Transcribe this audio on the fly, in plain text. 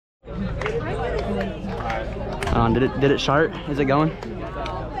Did it start? Is it going?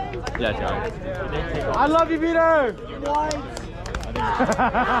 Yeah, it's going. I love you, Peter!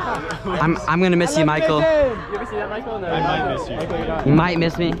 I'm gonna miss you, Michael. You ever see that, Michael? No, I might miss you. You might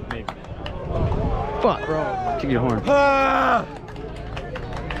miss me. Maybe. Fuck, bro. Took your horn.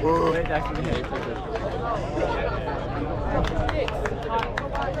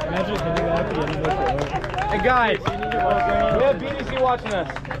 Imagine hitting that at the end of the show. Hey guys, we have BDC watching us.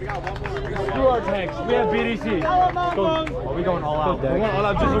 Screw our tanks. We have BDC. Are we going all out? We're going all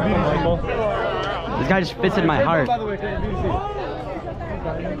out just for BDC. This guy just fits in my heart. By the way, BDC.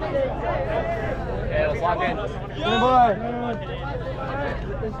 Okay, let's lock in.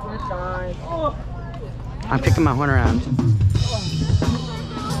 I'm picking my horn around.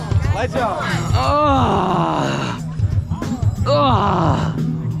 Lights out. Oh. Oh.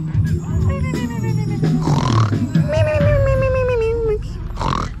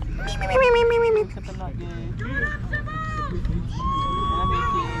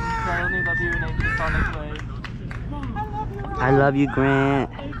 I love you, Grant.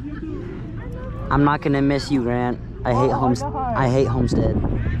 I'm not gonna miss you, Grant. I hate Homestead.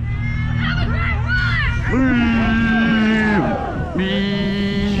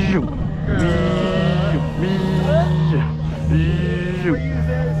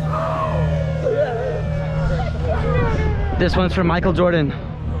 This one's from Michael Jordan.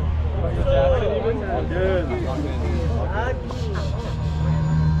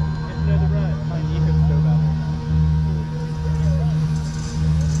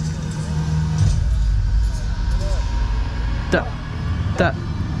 Da, da,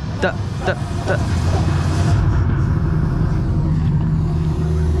 da, da, da.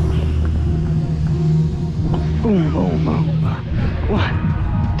 Boom, boom, boom.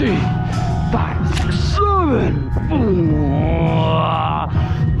 1, 3, 5, 6, 7. Boom.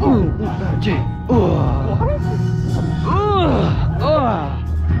 Ooh, gee.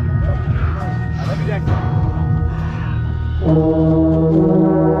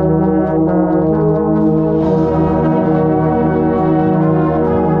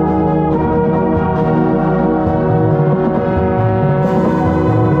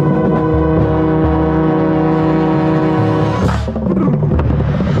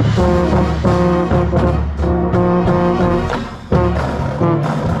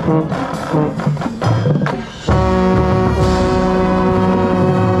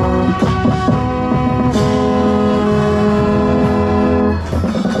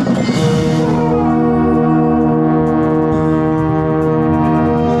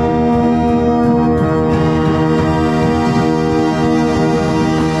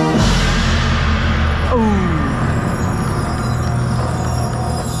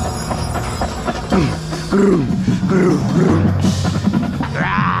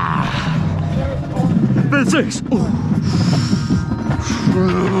 Six.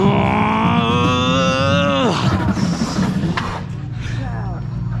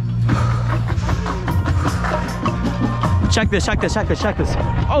 Check this.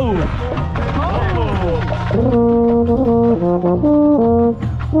 Oh!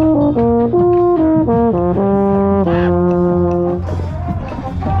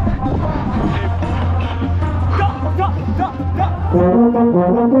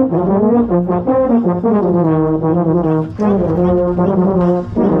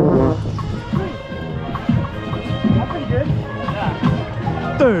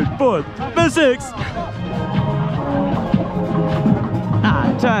 Third, fourth, fifth, sixth.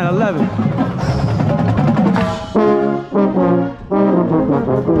 9, 10, 11.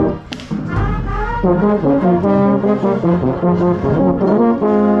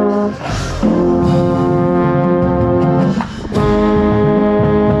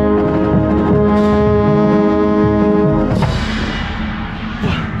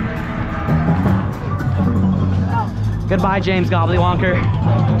 Goodbye, James Gobblywonker.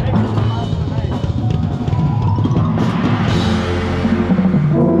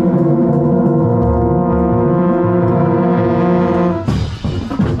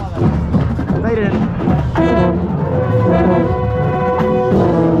 Made it.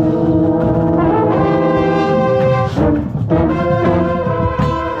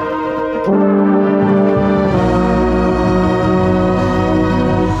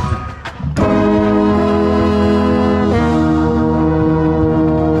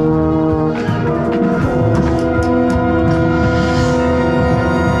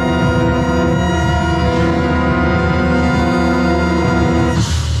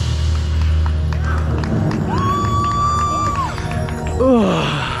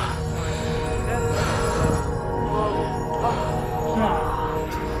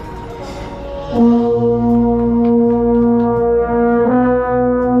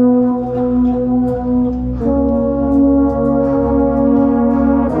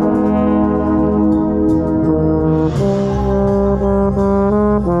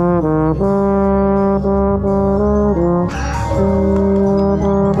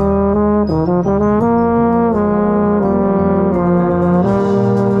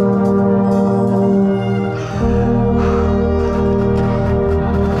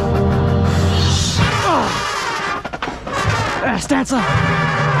 Last dancer.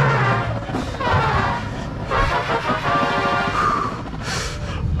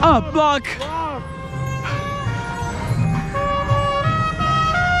 Up, block.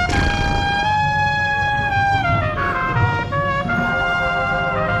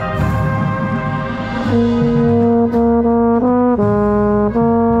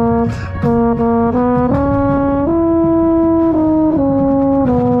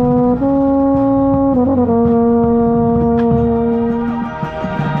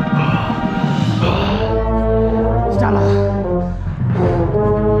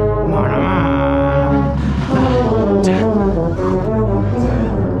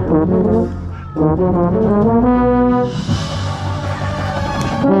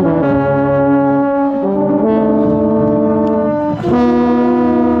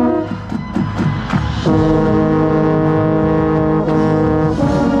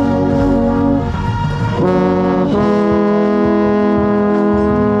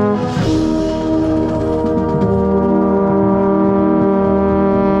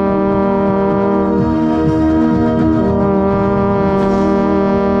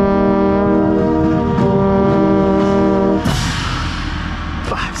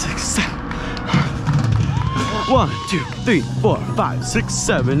 One, two, three, 4, 5, 6,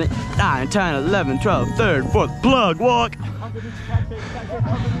 7, 8, 9, 10, 11, 12, 3rd, 4th, plug walk.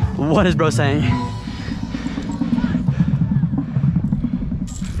 What is bro saying?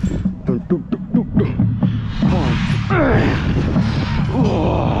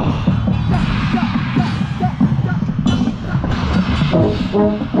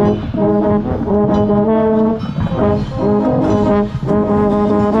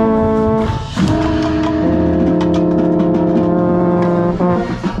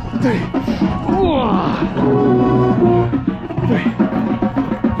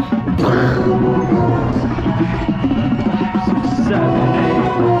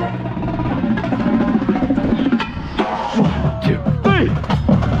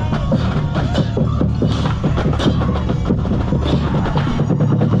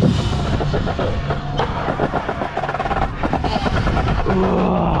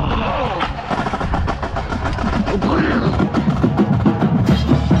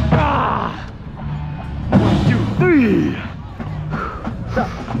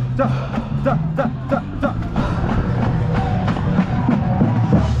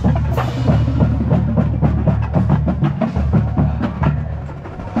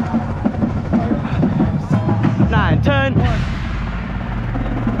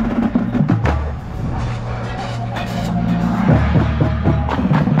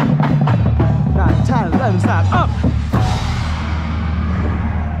 Stop. Up.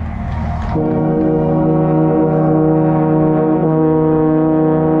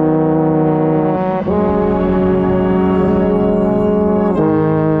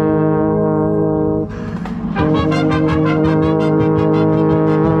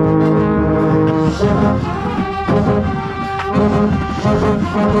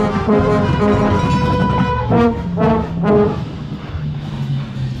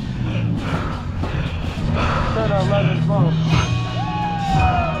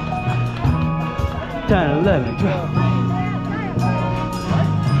 Ten, 11, 12.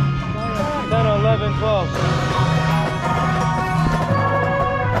 10, 11, 12.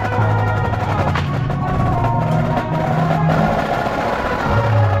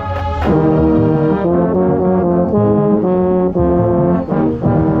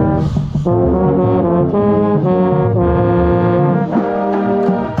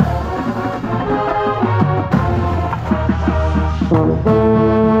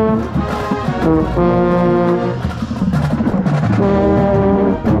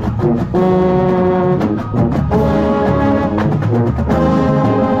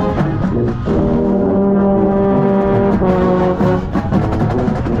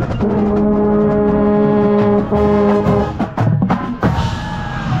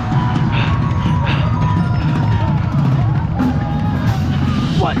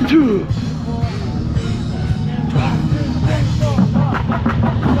 One, two.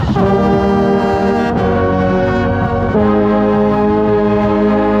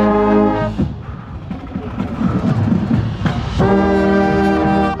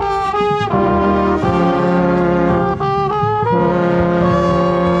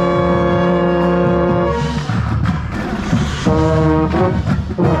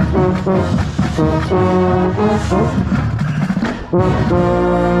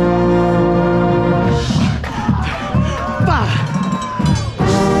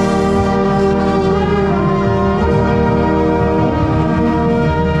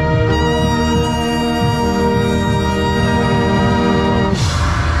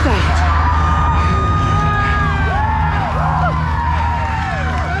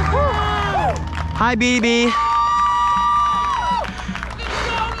 Hi, BB.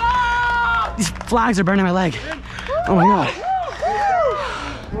 These flags are burning my leg. Oh my god.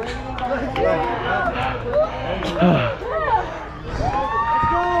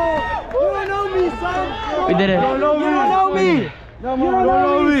 We did it. You don't know me. You don't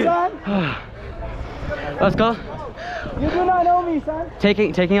know me, son. Let's go. You do not know me, son.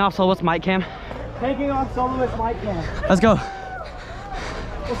 Taking off soloist mic cam. Taking off soloist mic cam. Let's go.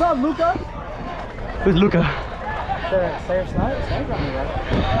 What's up, Luca? Who's Luca? Slayer Snipe?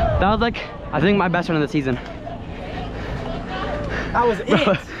 That was like, I think my best run of the season. That was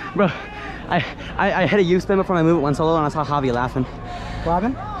it. Bro, I hit a U-spin before my movement one solo and I saw Javi laughing.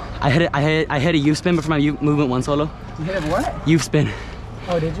 Robin? I hit a U-spin before my movement one solo. You hit a what? U-spin.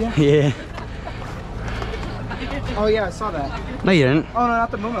 Oh, did you? Yeah. Oh yeah, I saw that. No, you didn't. Oh no,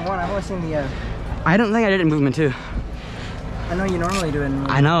 not the movement one. I've only seen the. I don't think I did it in movement two. I know you normally do it in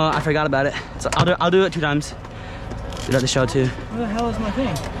movement. I know. I forgot about it. So I'll do it 2 times. Do it at the show too. What the hell is my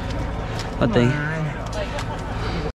thing? What thing?